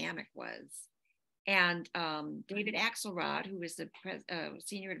dynamic was. And David Axelrod, who was the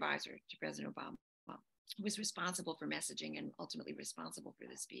senior advisor to President Obama, who was responsible for messaging and ultimately responsible for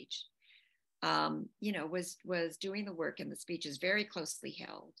the speech, was doing the work, and the speech is very closely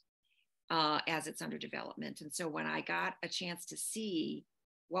held as it's under development. And so when I got a chance to see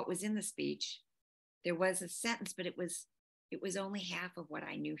what was in the speech, there was a sentence, but it was only half of what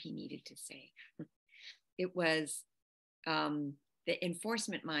I knew he needed to say. It was the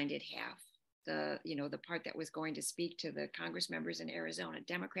enforcement-minded half, the part that was going to speak to the Congress members in Arizona,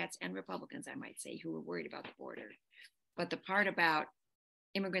 Democrats and Republicans, I might say, who were worried about the border. But the part about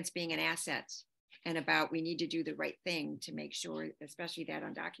immigrants being an asset, and about we need to do the right thing to make sure, especially that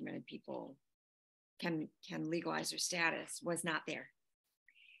undocumented people can legalize their status, was not there.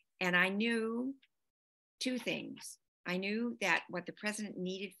 And I knew two things. I knew that what the president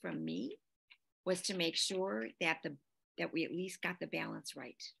needed from me was to make sure that we at least got the balance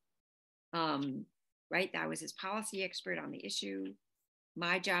right. Right? I was his policy expert on the issue.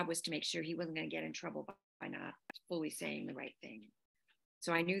 My job was to make sure he wasn't going to get in trouble by not fully saying the right thing.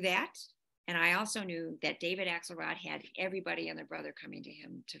 So I knew that. And I also knew that David Axelrod had everybody and their brother coming to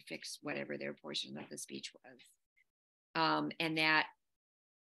him to fix whatever their portion of the speech was. And that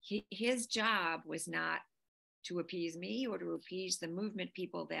his job was not to appease me or to appease the movement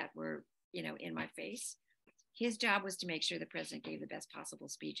people that were, in my face. His job was to make sure the president gave the best possible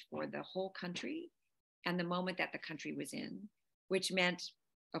speech for the whole country and the moment that the country was in, which meant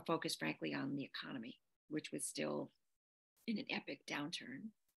a focus, frankly, on the economy, which was still in an epic downturn.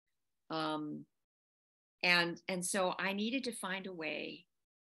 And so I needed to find a way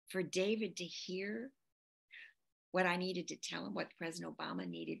for David to hear what I needed to tell him, what President Obama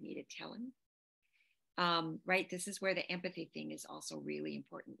needed me to tell him. Right? This is where the empathy thing is also really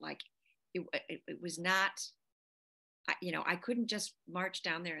important. Like it was not I couldn't just march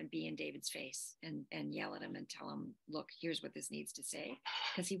down there and be in David's face and yell at him and tell him, look, here's what this needs to say,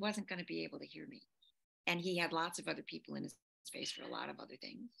 because he wasn't going to be able to hear me. And he had lots of other people in his face for a lot of other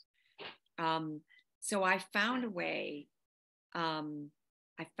things. So I found a way.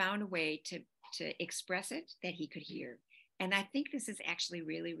 I found a way to express it that he could hear. And I think this is actually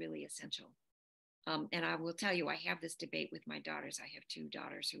really, really essential. And I will tell you, I have this debate with my daughters. I have 2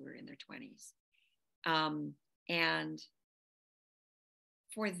 daughters who are in their 20s. And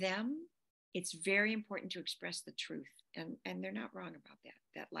for them, it's very important to express the truth. And they're not wrong about that.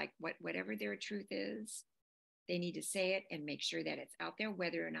 That like whatever their truth is, they need to say it and make sure that it's out there,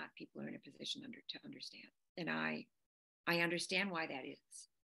 whether or not people are in a position to understand. And I understand why that is.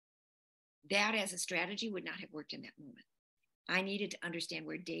 That as a strategy would not have worked in that moment. I needed to understand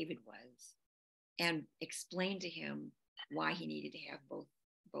where David was and explain to him why he needed to have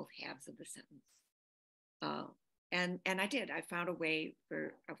both halves of the sentence. And I did. I found a way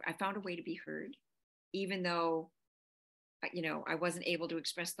to be heard, even though, I wasn't able to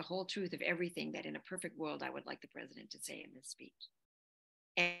express the whole truth of everything that in a perfect world I would like the president to say in this speech.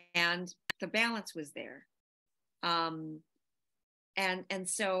 And the balance was there. And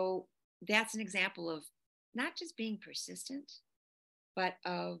so that's an example of not just being persistent, but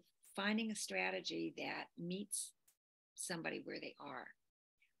of finding a strategy that meets somebody where they are,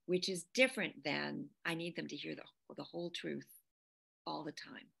 which is different than I need them to hear the whole truth all the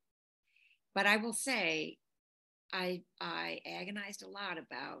time. But I will say, I agonized a lot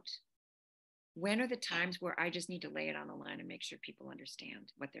about when are the times where I just need to lay it on the line and make sure people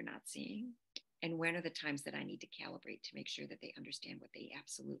understand what they're not seeing, and when are the times that I need to calibrate to make sure that they understand what they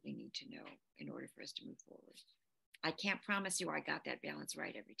absolutely need to know in order for us to move forward. I can't promise you I got that balance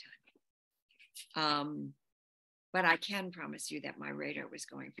right every time. But I can promise you that my radar was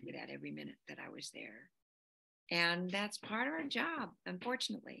going through that every minute that I was there. And that's part of our job,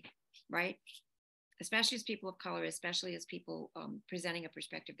 unfortunately, right? Especially as people of color, especially as people presenting a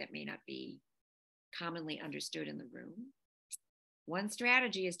perspective that may not be commonly understood in the room. One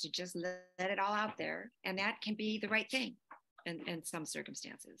strategy is to just let it all out there, and that can be the right thing in some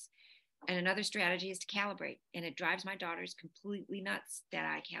circumstances. And another strategy is to calibrate, and it drives my daughters completely nuts that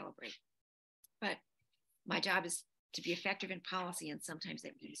I calibrate. But my job is to be effective in policy, and sometimes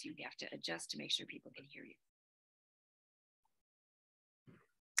that means you have to adjust to make sure people can hear you.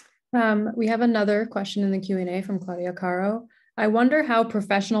 We have another question in the Q&A from Claudia Caro. I wonder how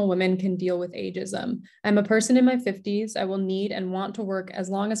professional women can deal with ageism. I'm a person in my 50s. I will need and want to work as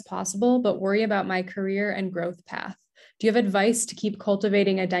long as possible, but worry about my career and growth path. Do you have advice to keep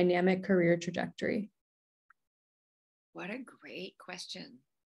cultivating a dynamic career trajectory? What a great question.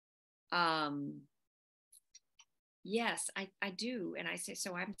 Yes, I do. And I say,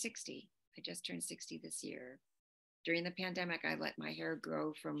 so I'm 60. I just turned 60 this year. During the pandemic, I let my hair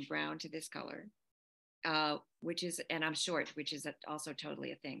grow from brown to this color, and I'm short, which is also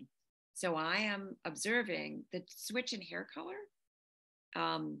totally a thing. So I am observing the switch in hair color.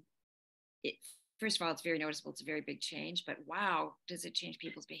 First of all, it's very noticeable. It's a very big change, but wow, does it change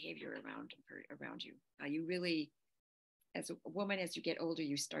people's behavior around you? You really, as a woman, as you get older,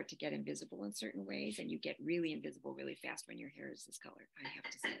 you start to get invisible in certain ways, and you get really invisible really fast when your hair is this color, I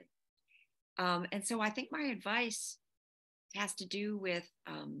have to say. And so I think my advice has to do with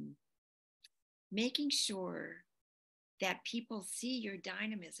making sure that people see your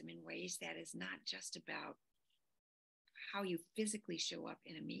dynamism in ways that is not just about how you physically show up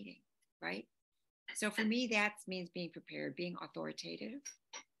in a meeting, right? So for me, that means being prepared, being authoritative,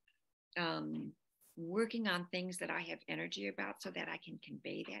 working on things that I have energy about so that I can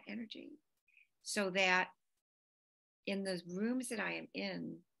convey that energy, so that in the rooms that I am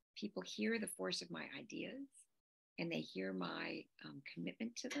in, people hear the force of my ideas, and they hear my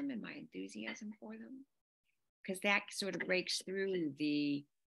commitment to them and my enthusiasm for them, because that sort of breaks through the,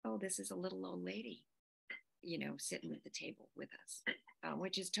 oh, this is a little old lady, sitting at the table with us,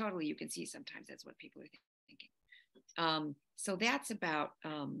 which is totally, you can see sometimes that's what people are thinking. So that's about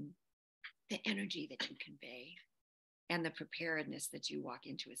the energy that you convey and the preparedness that you walk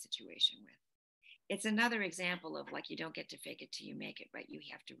into a situation with. It's another example of like, you don't get to fake it till you make it, right? You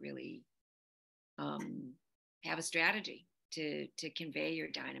have to really have a strategy to convey your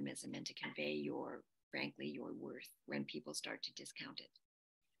dynamism and to convey frankly, your worth when people start to discount it.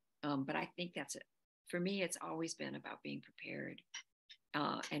 But I think that's it. For me, it's always been about being prepared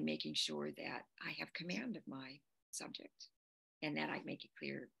and making sure that I have command of my subject and that I make it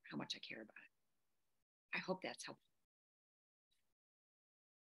clear how much I care about it. I hope that's helpful.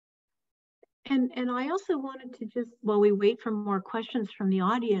 And I also wanted to just, while we wait for more questions from the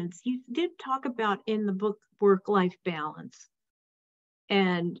audience, you did talk about in the book work-life balance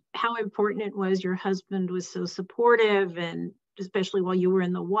and how important it was. Your husband was so supportive, and especially while you were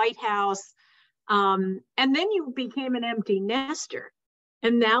in the White House. And then you became an empty nester.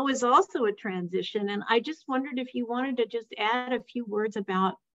 And that was also a transition. And I just wondered if you wanted to just add a few words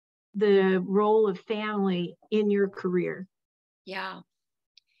about the role of family in your career. Yeah.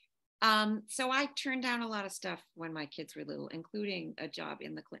 So I turned down a lot of stuff when my kids were little, including a job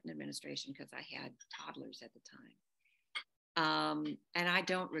in the Clinton administration because I had toddlers at the time. And I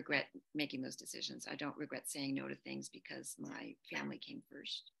don't regret making those decisions. I don't regret saying no to things because my family came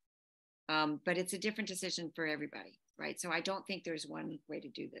first. But it's a different decision for everybody, right? So I don't think there's one way to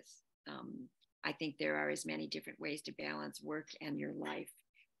do this. I think there are as many different ways to balance work and your life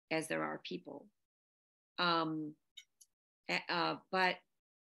as there are people. But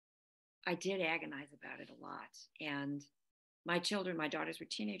I did agonize about it a lot. And my daughters were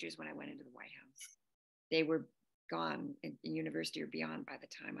teenagers when I went into the White House. They were gone in university or beyond by the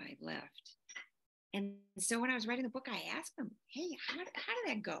time I left. And so when I was writing the book, I asked them, hey, how did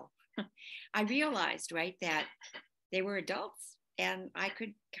that go? I realized, right, that they were adults and I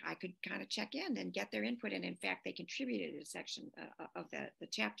could kind of check in and get their input. And in fact, they contributed a section of the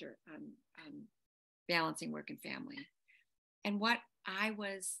chapter on balancing work and family. And what I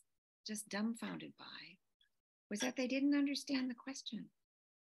was just dumbfounded by was that they didn't understand the question.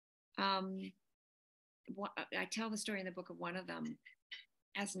 I tell the story in the book of one of them,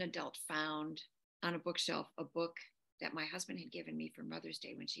 as an adult, found on a bookshelf a book that my husband had given me for Mother's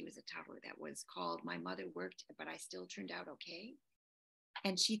Day when she was a toddler that was called My Mother Worked, But I Still Turned Out Okay.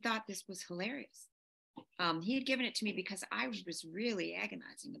 And she thought this was hilarious. He had given it to me because I was really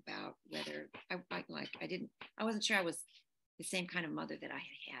agonizing about whether I wasn't sure I was the same kind of mother that I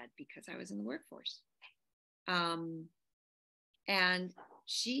had because I was in the workforce. And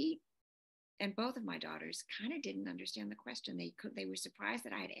she and both of my daughters kind of didn't understand the question. They were surprised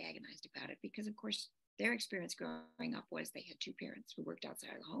that I had agonized about it because, of course, their experience growing up was they had two parents who worked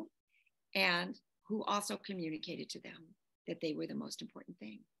outside of the home and who also communicated to them that they were the most important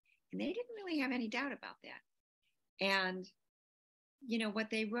thing. And they didn't really have any doubt about that. And, what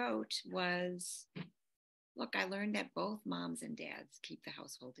they wrote was, look, I learned that both moms and dads keep the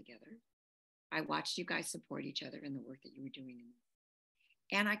household together. I watched you guys support each other in the work that you were doing.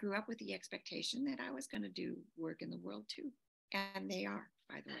 And I grew up with the expectation that I was going to do work in the world too. And they are,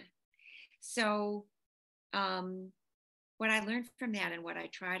 by the way. So what I learned from that and what I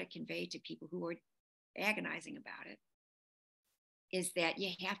try to convey to people who are agonizing about it is that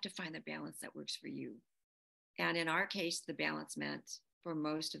you have to find the balance that works for you. And in our case, the balance meant for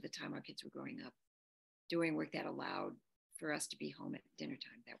most of the time our kids were growing up, doing work that allowed for us to be home at dinner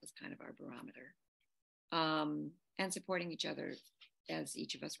time. That was kind of our barometer. And supporting each other as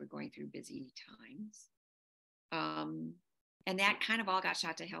each of us were going through busy times. And that kind of all got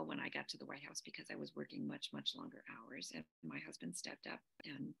shot to hell when I got to the White House because I was working much, much longer hours. And my husband stepped up.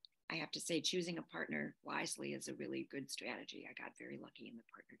 And I have to say, choosing a partner wisely is a really good strategy. I got very lucky in the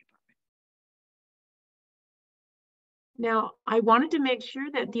partner department. Now, I wanted to make sure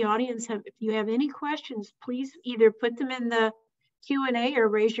that the audience if you have any questions, please either put them in the Q&A or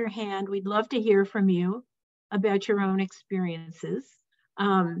raise your hand. We'd love to hear from you about your own experiences.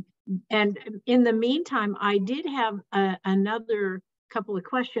 And in the meantime, I did have another couple of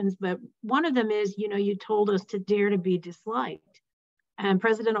questions, but one of them is, you told us to dare to be disliked. And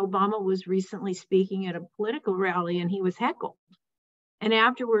President Obama was recently speaking at a political rally and he was heckled. And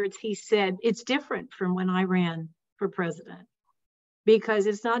afterwards he said, it's different from when I ran for president because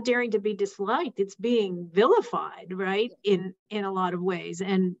it's not daring to be disliked, it's being vilified, right? In a lot of ways.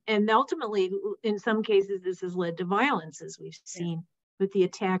 And ultimately, in some cases, this has led to violence, as we've seen with the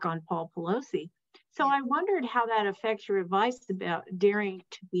attack on Paul Pelosi. So I wondered how that affects your advice about daring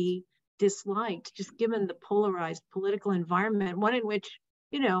to be disliked, just given the polarized political environment, one in which,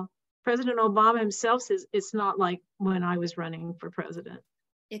 President Obama himself says it's not like when I was running for president.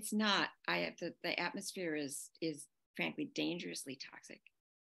 It's not. The atmosphere is frankly dangerously toxic.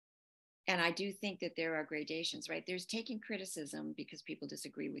 And I do think that there are gradations, right? There's taking criticism because people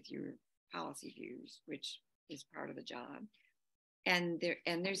disagree with your policy views, which is part of the job. And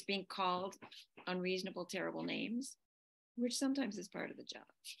there's being called unreasonable, terrible names, which sometimes is part of the job.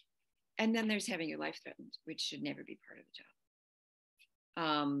 And then there's having your life threatened, which should never be part of the job.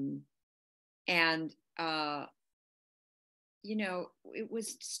 It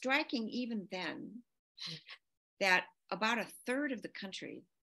was striking even then that about a third of the country,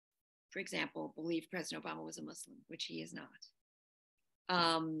 for example, believed President Obama was a Muslim, which he is not.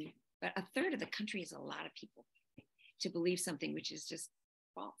 but a third of the country is a lot of people to believe something which is just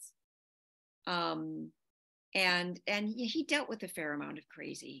false. And he dealt with a fair amount of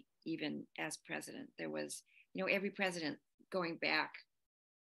crazy, even as president. There was, every president going back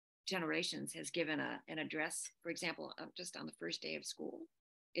generations has given an address, for example, just on the first day of school.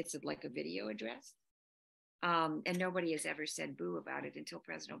 It's like a video address. And nobody has ever said boo about it until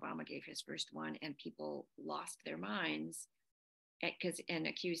President Obama gave his first one, and people lost their minds and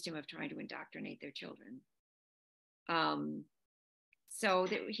accused him of trying to indoctrinate their children. So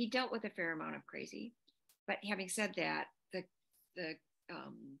he dealt with a fair amount of crazy. But having said that,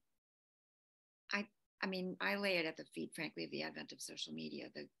 I lay it at the feet, frankly, of the advent of social media.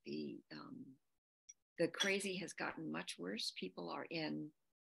 The crazy has gotten much worse. People are in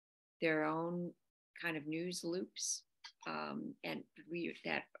their own kind of news loops, and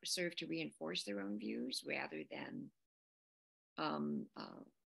that serve to reinforce their own views rather than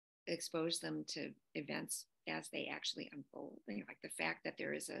expose them to events as they actually unfold. Like the fact that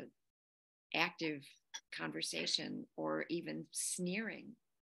there is a active conversation or even sneering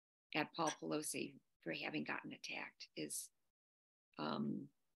at Paul Pelosi for having gotten attacked is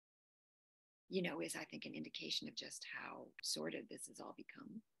I think an indication of just how sordid this has all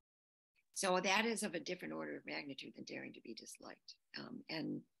become. So that is of a different order of magnitude than daring to be disliked.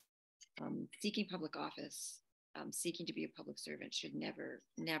 And seeking public office, seeking to be a public servant should never,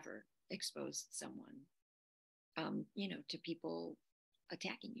 never expose someone, to people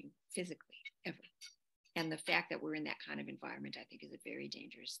attacking you physically, ever. And the fact that we're in that kind of environment, I think, is a very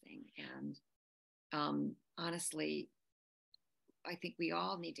dangerous thing. And honestly, I think we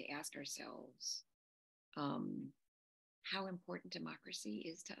all need to ask ourselves how important democracy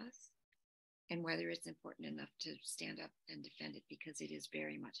is to us, and whether it's important enough to stand up and defend it, because it is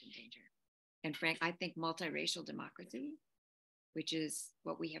very much in danger. And Frank, I think multiracial democracy, which is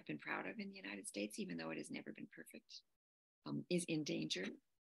what we have been proud of in the United States, even though it has never been perfect, is in danger.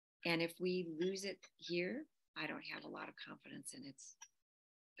 And if we lose it here, I don't have a lot of confidence in its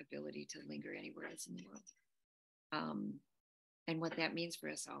ability to linger anywhere else in the world. And what that means for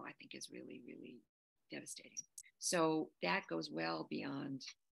us all, I think, is really, really devastating. So that goes well beyond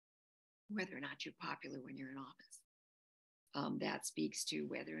whether or not you're popular when you're in office. That speaks to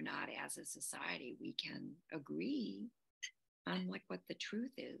whether or not, as a society, we can agree on what the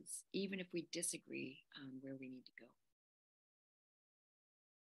truth is, even if we disagree on where we need to go.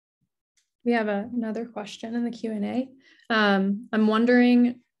 We have another question in the Q&A. I'm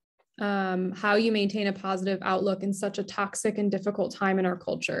wondering how you maintain a positive outlook in such a toxic and difficult time in our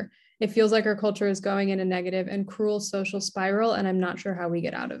culture. It feels like our culture is going in a negative and cruel social spiral, and I'm not sure how we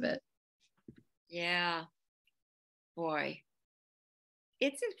get out of it. Yeah, boy,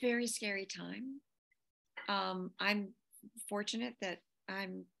 it's a very scary time. I'm fortunate that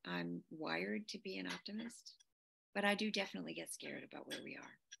I'm wired to be an optimist, but I do definitely get scared about where we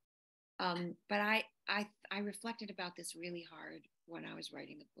are. But I reflected about this really hard when I was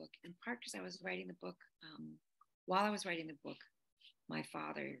writing the book, in part because I was writing the book. While I was writing the book, my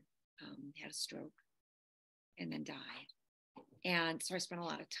father had a stroke and then died. And so I spent a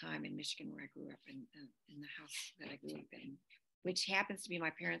lot of time in Michigan, where I grew up, in the house that I grew up in, which happens to be,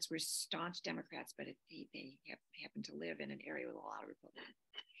 my parents were staunch Democrats, but they happened to live in an area with a lot of Republicans.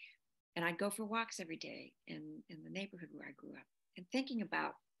 And I'd go for walks every day in the neighborhood where I grew up, and thinking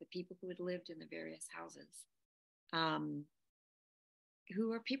about the people who had lived in the various houses,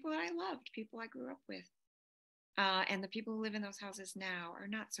 who are people that I loved, people I grew up with. And the people who live in those houses now are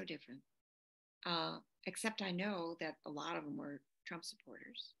not so different. Except I know that a lot of them were Trump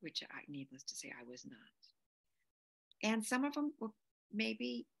supporters, which, needless to say, I was not. And some of them were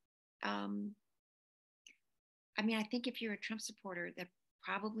maybe, I think if you're a Trump supporter, that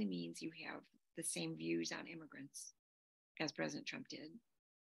probably means you have the same views on immigrants as President Trump did.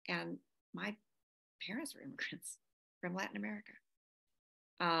 And my parents were immigrants from Latin America.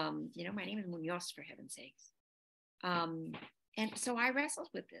 My name is Muñoz, for heaven's sakes. And so I wrestled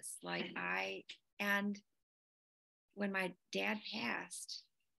with this, and when my dad passed,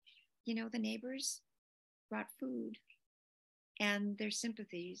 the neighbors brought food and their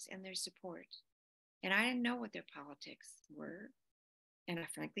sympathies and their support. And I didn't know what their politics were. And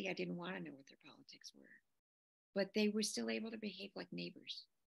frankly, I didn't want to know what their politics were. But they were still able to behave like neighbors.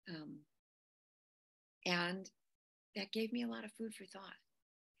 And that gave me a lot of food for thought.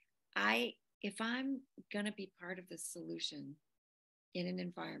 If I'm going to be part of the solution in an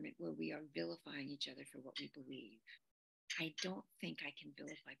environment where we are vilifying each other for what we believe, I don't think I can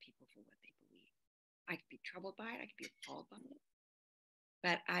vilify people for what they believe. I could be troubled by it. I could be appalled by it.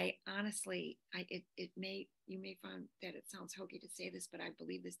 But I honestly, you may find that it sounds hokey to say this, but I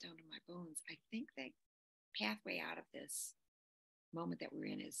believe this down to my bones. I think the pathway out of this moment that we're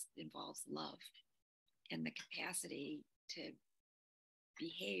in involves love and the capacity to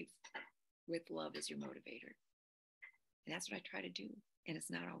behave with love as your motivator. And that's what I try to do. And it's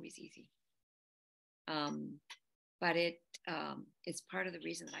not always easy. But it's part of the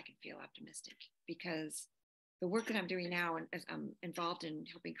reason that I can feel optimistic, because the work that I'm doing now, and I'm involved in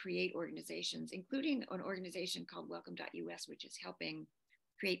helping create organizations, including an organization called Welcome.us, which is helping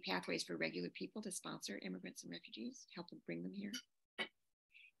create pathways for regular people to sponsor immigrants and refugees, help them bring them here.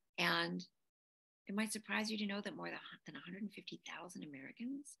 And it might surprise you to know that more than 150,000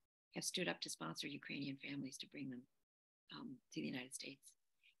 Americans have stood up to sponsor Ukrainian families to bring them to the United States.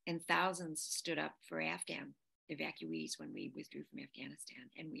 And thousands stood up for Afghan evacuees when we withdrew from Afghanistan.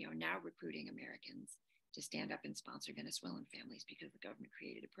 And we are now recruiting Americans to stand up and sponsor Venezuelan families because the government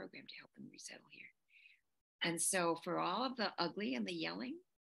created a program to help them resettle here. And so for all of the ugly and the yelling,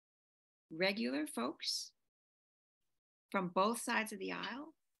 regular folks from both sides of the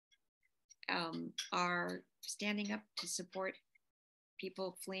aisle are standing up to support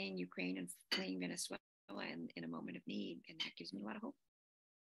people fleeing Ukraine and fleeing Venezuela in a moment of need. And that gives me a lot of hope.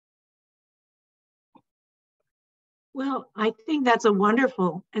 Well, I think that's a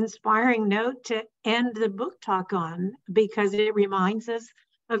wonderful, inspiring note to end the book talk on, because it reminds us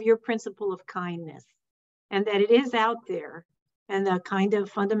of your principle of kindness and that it is out there, and the kind of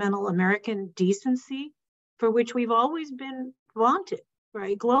fundamental American decency for which we've always been vaunted,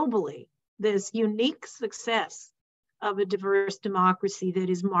 right, globally. This unique success of a diverse democracy that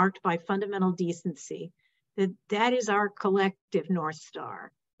is marked by fundamental decency, that is our collective North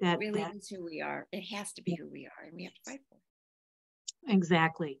Star. That really is who we are. It has to be who we are, and we have to fight for it.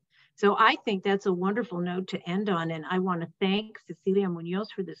 Exactly. So I think that's a wonderful note to end on. And I want to thank Cecilia Muñoz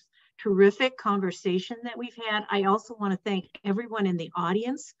for this terrific conversation that we've had. I also want to thank everyone in the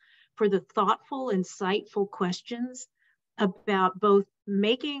audience for the thoughtful, insightful questions about both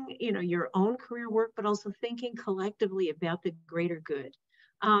making, your own career work, but also thinking collectively about the greater good.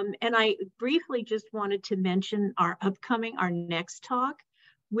 And I briefly just wanted to mention our next talk,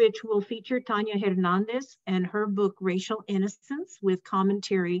 which will feature Tanya Hernandez and her book, Racial Innocence, with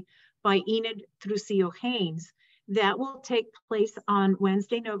commentary by Enid Trucillo-Haynes. That will take place on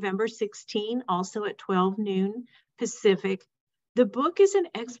Wednesday, November 16, also at 12 noon Pacific. The book is an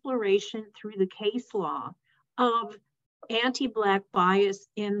exploration through the case law of anti-Black bias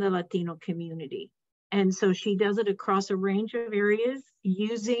in the Latino community. And so she does it across a range of areas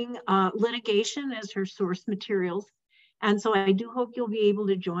using litigation as her source materials. And so I do hope you'll be able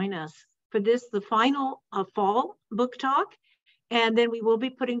to join us for this, the final fall book talk. And then we will be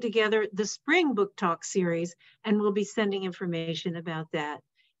putting together the spring book talk series, and we'll be sending information about that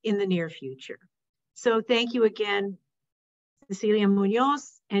in the near future. So thank you again, Cecilia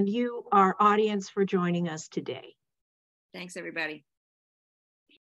Muñoz, and you, our audience, for joining us today. Thanks, everybody.